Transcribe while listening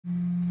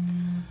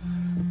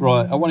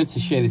Right, I wanted to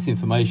share this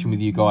information with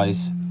you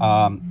guys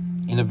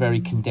in a very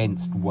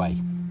condensed way.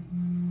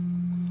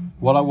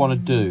 What I want to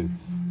do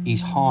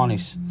is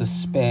harness the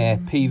spare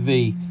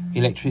PV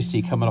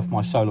electricity coming off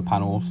my solar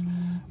panels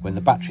when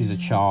the batteries are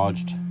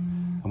charged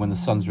and when the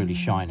sun's really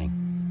shining.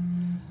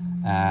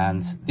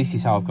 And this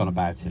is how I've gone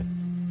about it.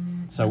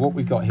 So what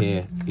we've got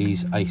here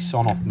is a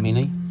Sonoff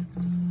Mini,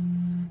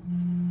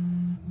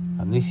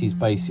 and this is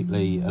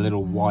basically a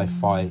little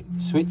Wi-Fi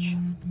switch,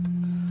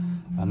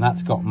 and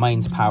that's got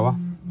mains power.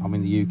 I'm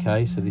in the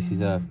UK, so this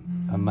is a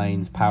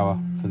mains power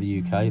for the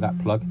UK, that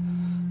plug.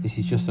 This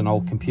is just an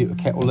old computer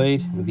kettle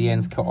lead with the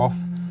ends cut off,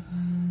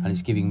 and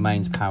it's giving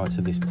mains power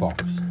to this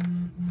box.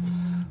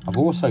 I've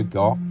also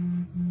got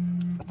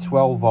a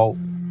 12-volt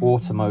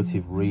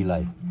automotive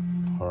relay,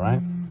 all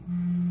right?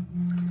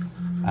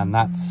 And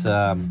that's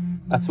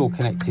all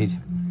connected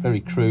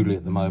very crudely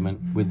at the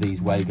moment with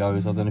these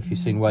Wagos. I don't know if you've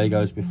seen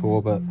Wagos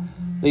before, but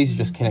these are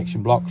just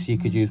connection blocks. You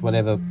could use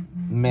whatever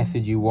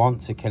method you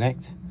want to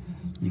connect.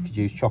 You could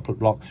use chocolate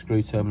blocks,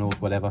 screw terminals,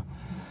 whatever.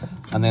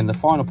 And then the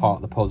final part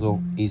of the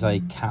puzzle is a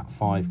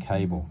Cat5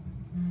 cable.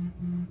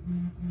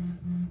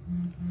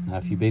 Now,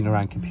 if you've been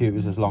around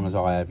computers as long as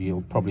I have,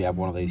 you'll probably have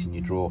one of these in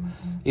your drawer.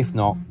 If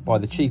not, buy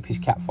the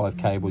cheapest Cat5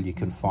 cable you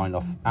can find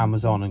off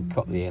Amazon and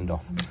cut the end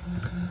off.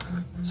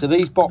 So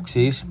these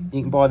boxes,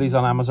 you can buy these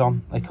on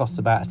Amazon. They cost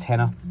about a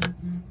tenner.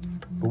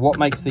 But what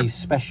makes these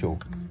special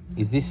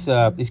is this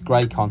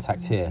grey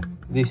contact here.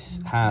 This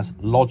has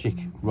logic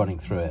running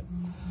through it.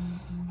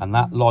 And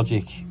that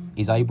logic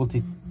is able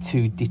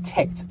to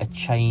detect a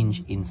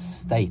change in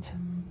state.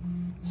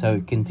 So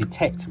it can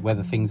detect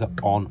whether things are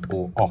on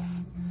or off.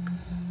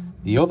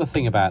 The other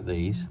thing about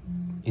these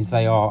is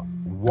they are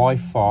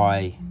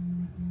Wi-Fi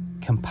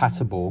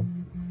compatible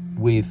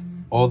with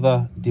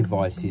other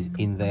devices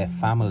in their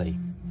family.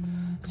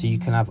 So you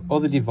can have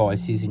other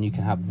devices and you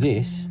can have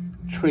this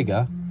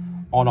trigger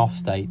on-off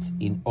states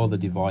in other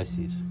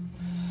devices.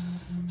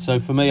 So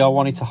for me, I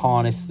wanted to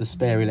harness the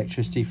spare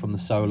electricity from the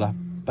solar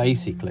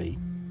basically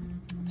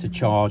to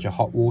charge a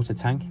hot water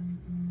tank,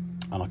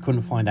 and I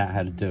couldn't find out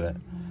how to do it.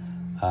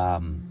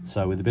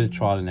 So with a bit of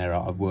trial and error,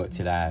 I've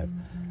worked it out.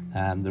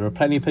 There are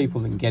plenty of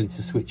people that can get it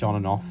to switch on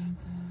and off,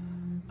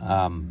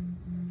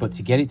 but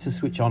to get it to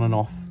switch on and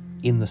off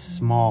in the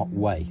smart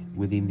way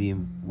within the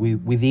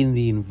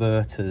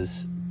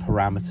inverter's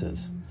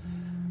parameters,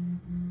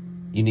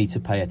 you need to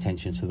pay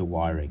attention to the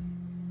wiring,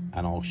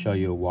 and I'll show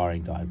you a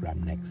wiring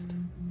diagram next.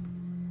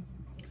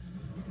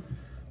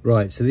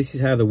 Right, so this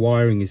is how the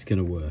wiring is going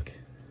to work.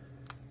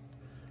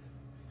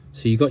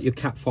 So you've got your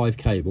Cat5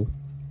 cable,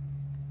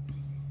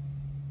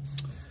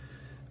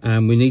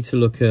 and we need to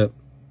look at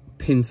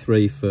pin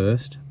 3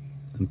 first,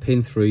 and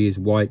pin 3 is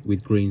white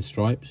with green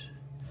stripes,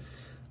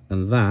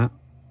 and that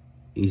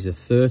is a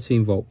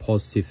 13-volt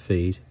positive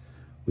feed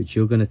which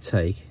you're going to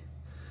take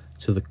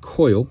to the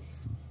coil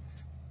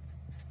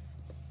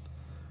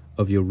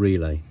of your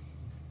relay.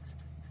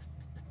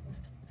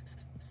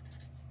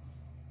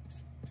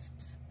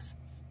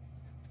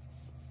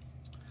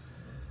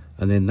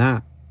 And then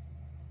that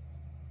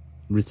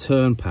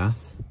return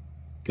path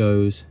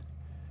goes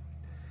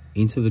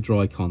into the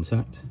dry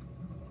contact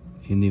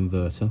in the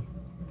inverter,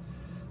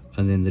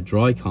 and then the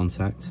dry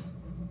contact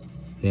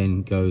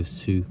then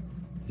goes to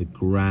the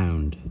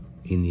ground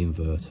in the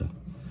inverter.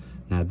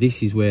 Now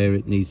this is where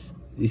you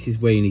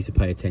need to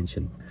pay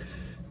attention,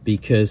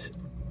 because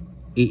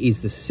it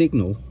is the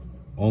signal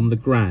on the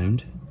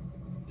ground,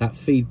 that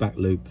feedback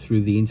loop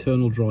through the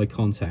internal dry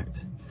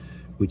contact,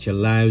 which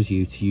allows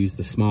you to use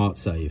the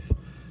SmartSave.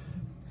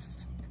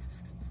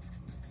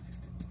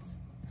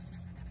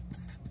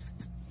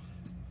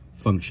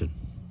 Function.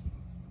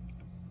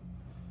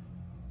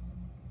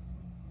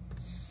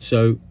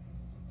 So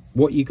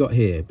what you got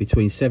here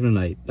between 7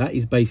 and 8, that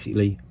is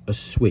basically a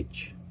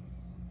switch,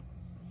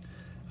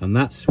 and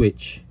that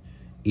switch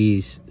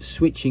is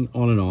switching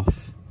on and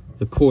off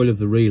the coil of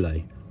the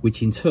relay,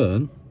 which in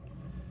turn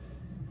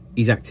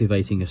is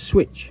activating a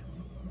switch.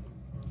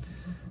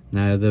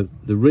 Now the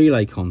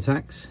relay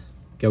contacts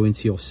go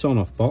into your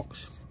Sonoff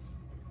box,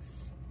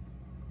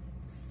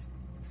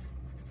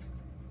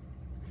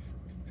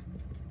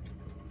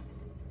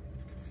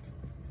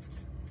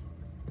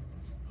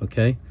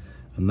 okay,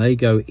 and they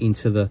go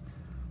into the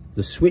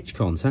switch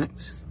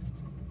contacts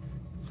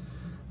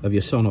of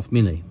your Sonoff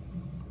Mini,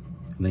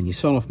 and then your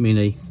Sonoff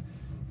Mini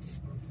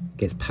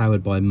gets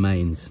powered by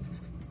mains.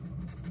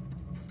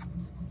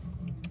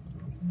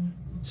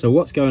 So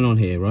what's going on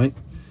here, right?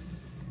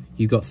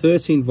 You've got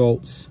 13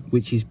 volts,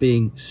 which is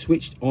being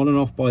switched on and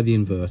off by the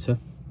inverter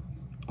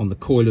on the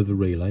coil of the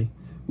relay,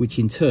 which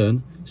in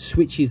turn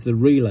switches the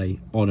relay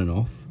on and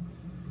off,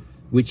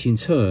 which in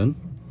turn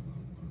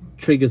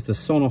triggers the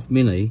Sonoff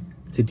Mini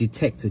to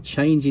detect a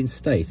change in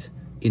state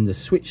in the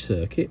switch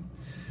circuit,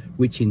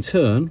 which in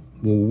turn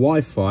will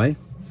Wi-Fi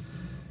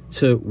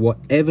to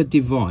whatever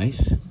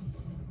device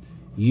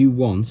you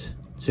want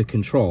to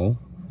control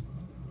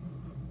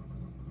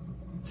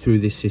through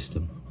this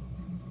system.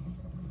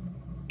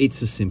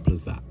 It's as simple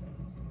as that.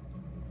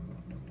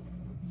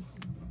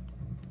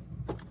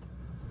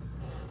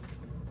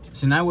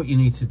 So now what you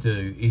need to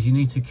do is you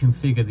need to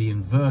configure the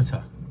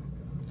inverter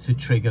to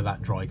trigger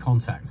that dry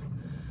contact.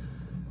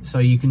 So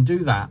you can do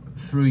that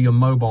through your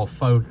mobile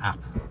phone app,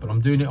 but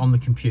I'm doing it on the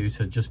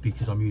computer just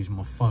because I'm using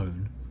my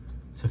phone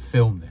to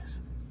film this.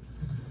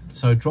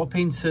 So drop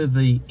into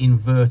the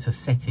inverter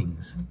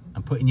settings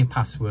and put in your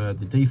password.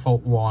 The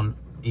default one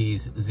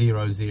is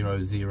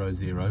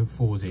 0000,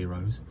 4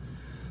 zeros,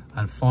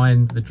 and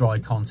find the dry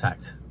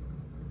contact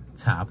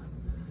tab.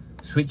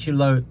 Switch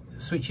your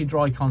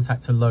dry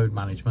contact to load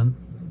management.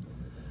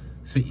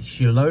 Switch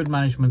your load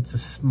management to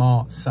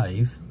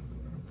SmartSave,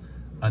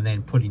 and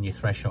then put in your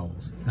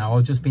thresholds. Now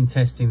I've just been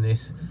testing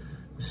this,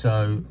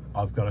 so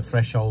I've got a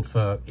threshold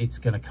for it's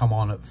going to come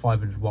on at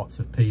 500 watts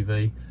of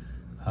PV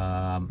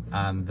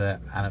and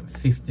at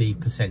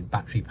 50%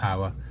 battery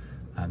power,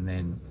 and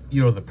then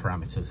your other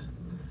parameters.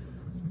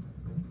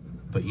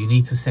 But you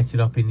need to set it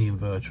up in the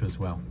inverter as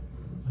well.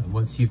 And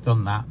once you've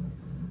done that,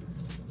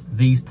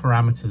 these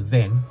parameters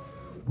then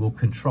will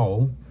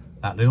control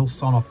that little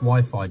Sonoff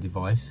Wi-Fi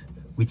device,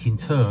 which in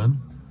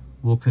turn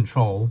will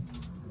control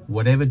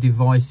whatever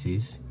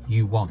devices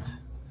you want,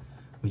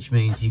 which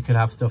means you could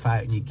have stuff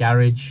out in your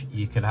garage,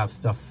 you could have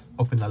stuff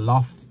up in the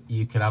loft,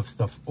 you could have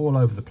stuff all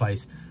over the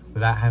place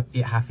without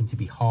it having to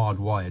be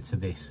hardwired to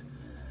this.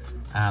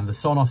 And the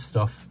Sonoff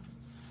stuff,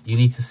 you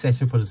need to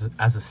set up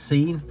as a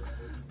scene.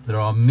 There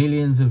are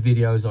millions of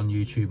videos on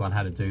YouTube on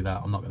how to do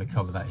that. I'm not going to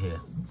cover that here.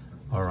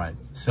 All right,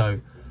 so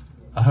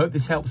I hope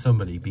this helps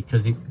somebody,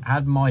 because it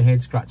had my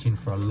head scratching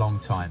for a long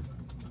time.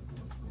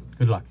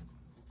 Good luck.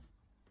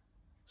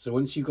 So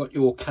once you've got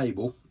your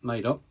cable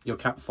made up, your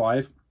Cat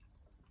 5,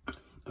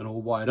 and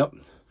all wired up,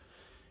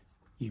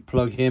 you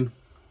plug him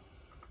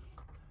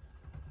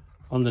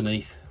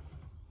underneath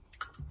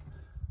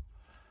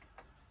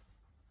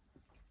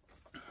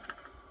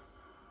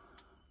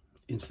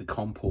into the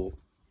COM port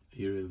of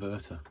your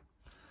inverter.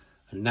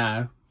 And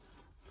now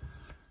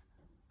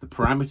the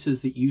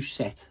parameters that you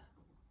set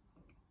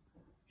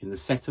in the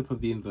setup of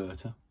the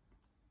inverter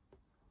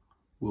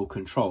will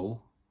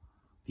control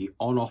the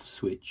on-off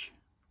switch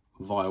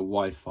via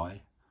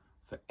Wi-Fi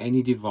for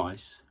any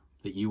device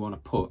that you want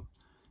to put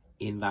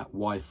in that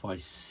Wi-Fi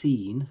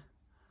scene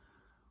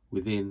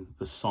within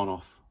the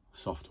Sonoff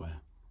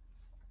software.